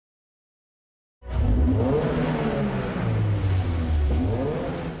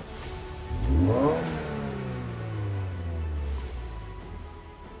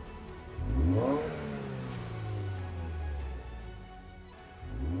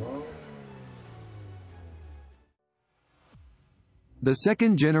The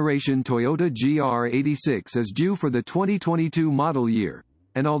second-generation Toyota GR86 is due for the 2022 model year,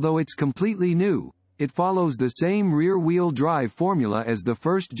 and although it's completely new, it follows the same rear-wheel drive formula as the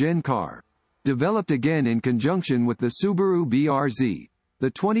first-gen car. Developed again in conjunction with the Subaru BRZ,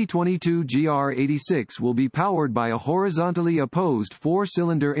 the 2022 GR86 will be powered by a horizontally opposed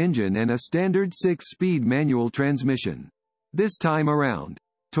four-cylinder engine and a standard six-speed manual transmission. This time around,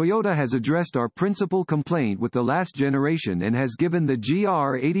 Toyota has addressed our principal complaint with the last generation and has given the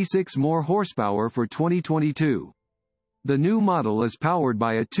GR86 more horsepower for 2022. The new model is powered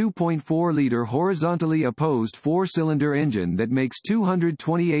by a 2.4-liter horizontally opposed four-cylinder engine that makes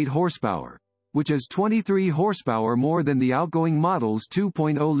 228 horsepower, which is 23 horsepower more than the outgoing model's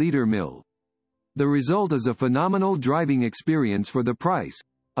 2.0-liter mill. The result is a phenomenal driving experience for the price,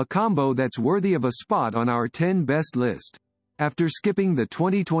 a combo that's worthy of a spot on our 10 best list. After skipping the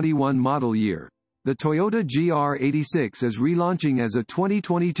 2021 model year, the Toyota GR86 is relaunching as a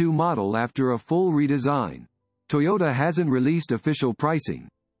 2022 model after a full redesign. Toyota hasn't released official pricing,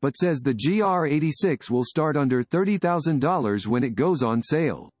 but says the GR86 will start under $30,000 when it goes on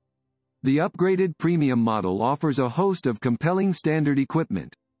sale. The upgraded premium model offers a host of compelling standard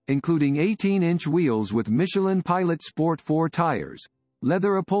equipment, including 18-inch wheels with Michelin Pilot Sport 4 tires,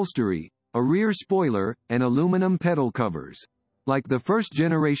 leather upholstery, a rear spoiler, and aluminum pedal covers. Like the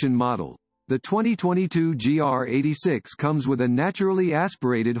first-generation model, the 2022 GR86 comes with a naturally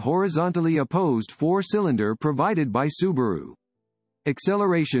aspirated horizontally opposed four-cylinder provided by Subaru.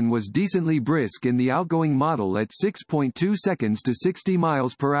 Acceleration was decently brisk in the outgoing model at 6.2 seconds to 60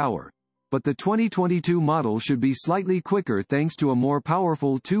 miles per hour, but the 2022 model should be slightly quicker thanks to a more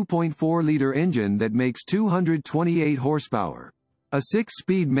powerful 2.4-liter engine that makes 228 horsepower. A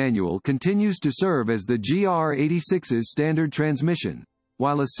six-speed manual continues to serve as the GR86's standard transmission,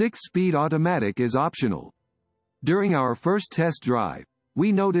 while a six-speed automatic is optional. During our first test drive,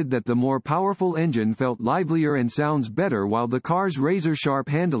 we noted that the more powerful engine felt livelier and sounds better, while the car's razor-sharp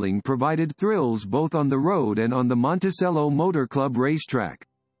handling provided thrills both on the road and on the Monticello Motor Club racetrack.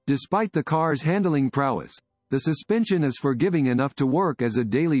 Despite the car's handling prowess, the suspension is forgiving enough to work as a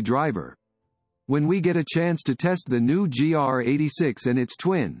daily driver. When we get a chance to test the new GR86 and its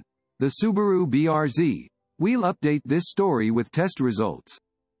twin, the Subaru BRZ, we'll update this story with test results.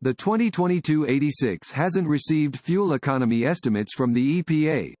 The 2022 86 hasn't received fuel economy estimates from the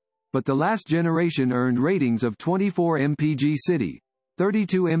EPA, but the last generation earned ratings of 24 mpg city,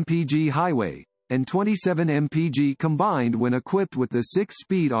 32 mpg highway, and 27 mpg combined when equipped with the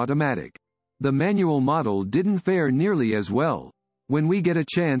six-speed automatic. The manual model didn't fare nearly as well. When we get a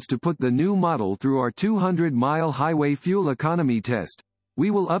chance to put the new model through our 200-mile highway fuel economy test,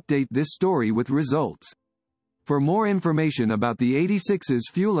 we will update this story with results. For more information about the 86's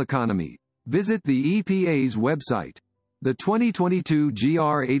fuel economy, visit the EPA's website. The 2022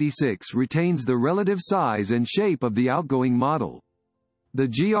 GR86 retains the relative size and shape of the outgoing model. The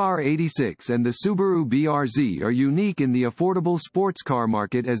GR86 and the Subaru BRZ are unique in the affordable sports car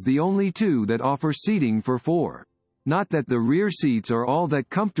market as the only two that offer seating for four. Not that the rear seats are all that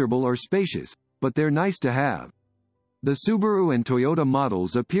comfortable or spacious, but they're nice to have. The Subaru and Toyota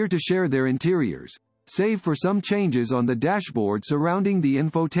models appear to share their interiors, save for some changes on the dashboard surrounding the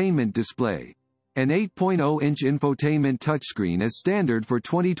infotainment display. An 8.0-inch infotainment touchscreen is standard for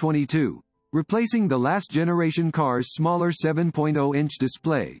 2022, replacing the last generation car's smaller 7.0-inch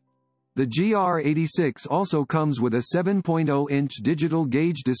display. The GR86 also comes with a 7.0-inch digital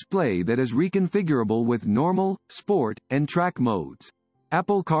gauge display that is reconfigurable with normal, sport, and track modes.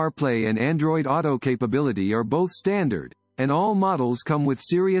 Apple CarPlay and Android Auto capability are both standard, and all models come with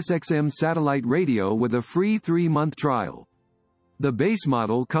SiriusXM satellite radio with a free 3-month trial. The base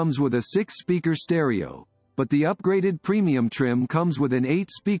model comes with a 6-speaker stereo, but the upgraded premium trim comes with an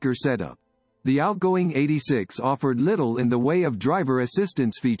 8-speaker setup. The outgoing 86 offered little in the way of driver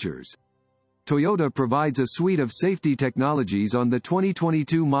assistance features. Toyota provides a suite of safety technologies on the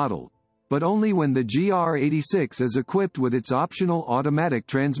 2022 model, but only when the GR86 is equipped with its optional automatic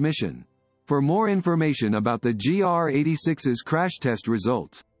transmission. For more information about the GR86's crash test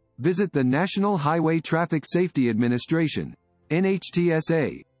results, visit the National Highway Traffic Safety Administration,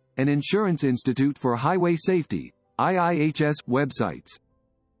 NHTSA, and Insurance Institute for Highway Safety, IIHS, websites.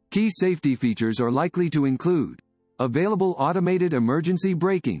 Key safety features are likely to include available automated emergency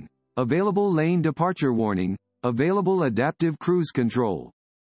braking, available lane departure warning, available adaptive cruise control.